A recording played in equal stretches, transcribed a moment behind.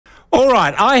All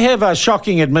right, I have a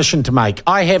shocking admission to make.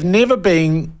 I have never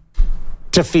been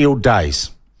to Field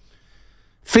Days.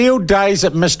 Field Days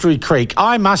at Mystery Creek.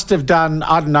 I must have done,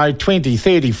 20,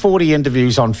 30, 40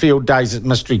 interviews on Field Days at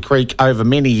Mystery Creek over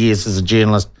many years as a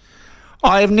journalist.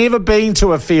 I have never been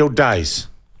to a Field Days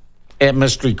at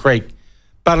Mystery Creek,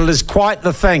 but it is quite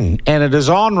the thing, and it is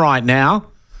on right now.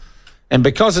 And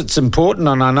because it's important,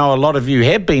 and I know a lot of you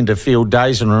have been to Field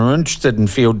Days and are interested in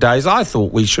Field Days, I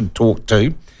thought we should talk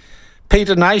to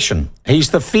Peter Nation. He's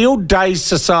the Field Days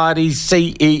Society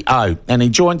CEO, and he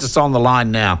joins us on the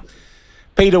line now.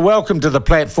 Peter, welcome to the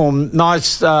platform.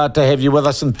 Nice to have you with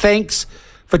us, and thanks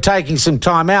for taking some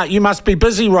time out. You must be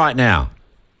busy right now.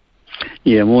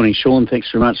 Yeah, morning, Sean. Thanks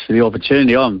very much for the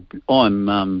opportunity. I don't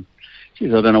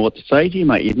know what to say to you,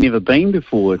 mate. You've never been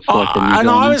before. It's like and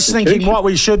I was thinking what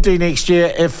we should do next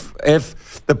year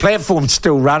if the platform's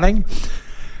still running.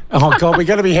 Oh, God, we're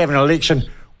going to be having an election.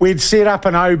 We'd set up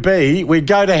an OB, we'd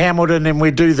go to Hamilton and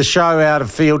we'd do the show out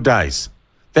of Field Days.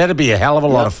 That'd be a hell of a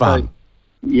lot of fun.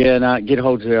 Get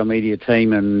hold of our media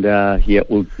team and,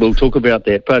 we'll talk about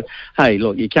that. But, hey,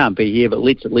 look, you can't be here, but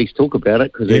let's at least talk about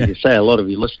it because, as you say, a lot of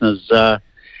your listeners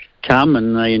come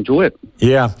and they enjoy it.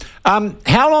 Yeah.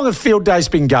 How long have Field Days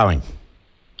been going?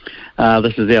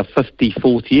 This is our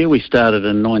 54th year. We started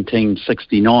in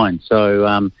 1969.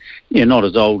 So, not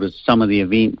as old as some of the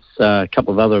events, a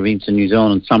couple of other events in New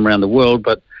Zealand and some around the world,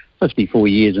 but 54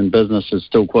 years in business is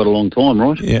still quite a long time,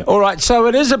 right? Yeah. All right. So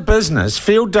it is a business.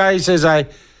 Field Days is a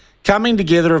coming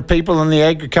together of people in the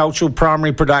agricultural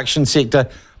primary production sector,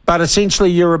 but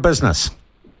essentially you're a business.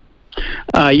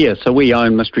 So we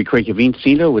own Mystery Creek Event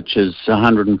Centre, which is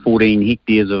 114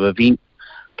 hectares of event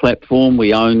platform.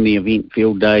 We own the event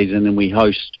Field Days, and then we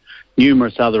host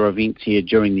numerous other events here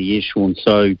during the year, Sean.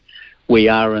 So we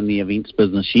are in the events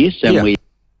business, yes. And we.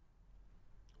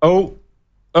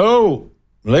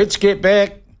 Let's get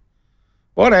back.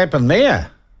 What happened there?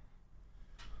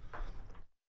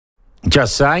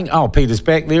 Just saying. Oh, Peter's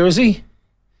back there, is he?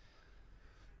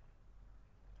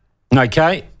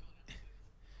 Okay.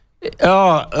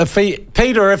 Oh,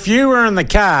 Peter, if you were in the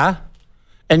car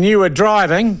and you were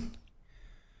driving,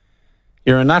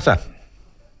 you're a nutter.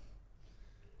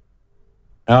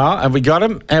 Oh, have we got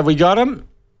him? Yep, we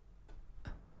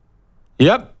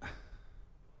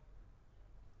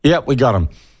got him.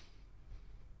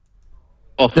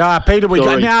 Peter, we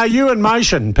got. Now, are you in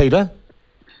motion, Peter?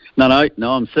 No,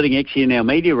 I'm sitting actually in our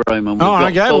media room. And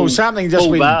we've got well, something just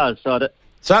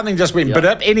went.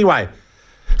 But anyway,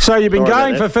 so you've been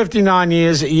going for 59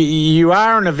 years. You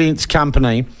are an events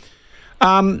company.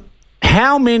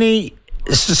 How many?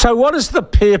 So what is the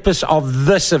purpose of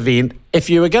this event?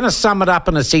 If you were going to sum it up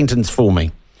in a sentence for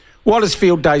me, what is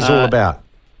Field Days all about?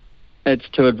 It's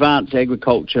to advance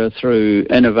agriculture through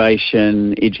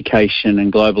innovation, education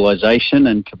and globalisation,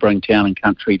 and to bring town and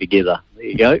country together. There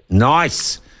you go.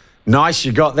 Nice.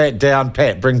 You got that down,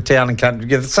 Pat. Bring town and country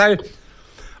together. So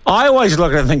I always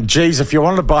look at it and think, geez, if you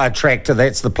wanted to buy a tractor,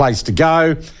 that's the place to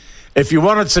go. If you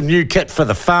wanted some new kit for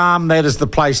the farm, that is the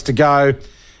place to go.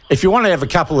 If you want to have a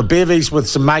couple of bevies with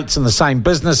some mates in the same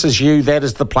business as you, that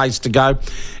is the place to go.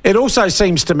 It also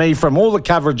seems to me, from all the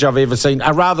coverage I've ever seen,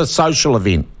 a rather social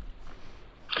event.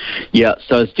 Yeah,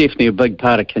 so it's definitely a big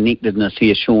part of connectedness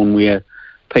here, Sean, where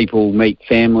people meet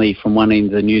family from one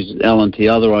end of New Zealand to the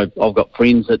other. I've got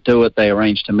friends that do it. They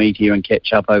arrange to meet here and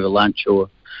catch up over lunch, or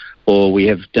we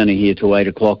have dinner here till 8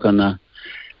 o'clock on the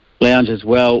lounge as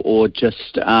well, or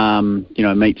just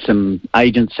meet some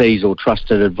agencies or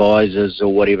trusted advisors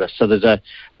or whatever. So there's a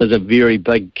very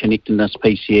big connectedness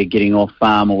piece here, getting off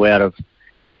farm or out of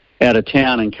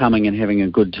town and coming and having a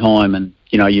good time. And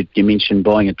you mentioned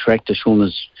buying a tractor, Sean.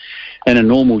 Is in a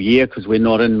normal year, because we're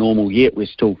not in normal yet, we're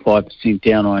still 5%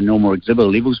 down on our normal exhibitor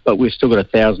levels, but we've still got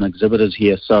 1,000 exhibitors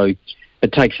here. So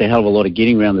it takes a hell of a lot of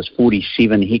getting around. There's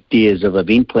 47 hectares of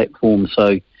event platform,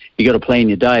 so you got to plan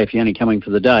your day if you're only coming for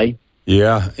the day.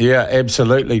 Yeah,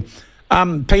 absolutely.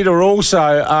 Peter,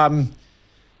 also,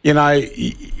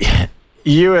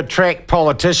 you attract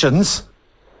politicians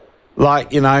like,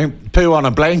 poo on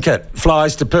a blanket,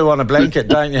 flies to poo on a blanket,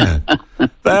 don't you?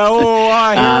 Here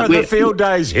at the Field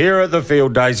Days, here at the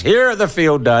Field Days, here at the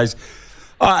Field Days.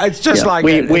 It's just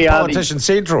we Politician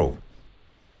Central.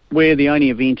 We're the only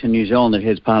event in New Zealand that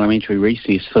has parliamentary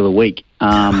recess for the week.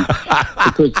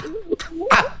 Because,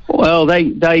 well,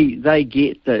 they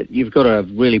get that you've got a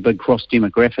really big cross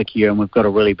demographic here, and we've got a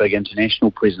really big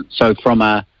international presence. So from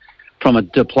a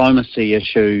diplomacy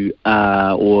issue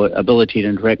or ability to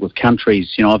interact with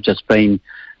countries, I've just been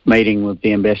meeting with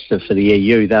the ambassador for the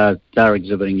EU. They're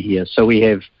exhibiting here. So we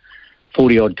have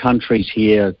 40-odd countries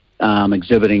here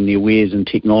exhibiting their wares and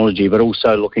technology, but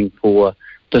also looking for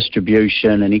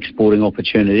distribution and exporting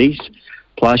opportunities.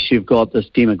 Plus, you've got this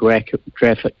demographic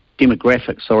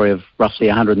of roughly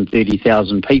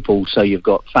 130,000 people. So you've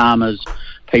got farmers,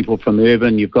 people from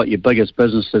urban, you've got your biggest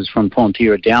businesses from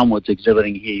Fonterra downwards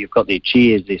exhibiting here. You've got their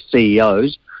chairs, their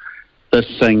CEOs. This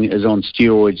thing is on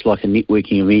steroids like a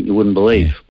networking event you wouldn't believe.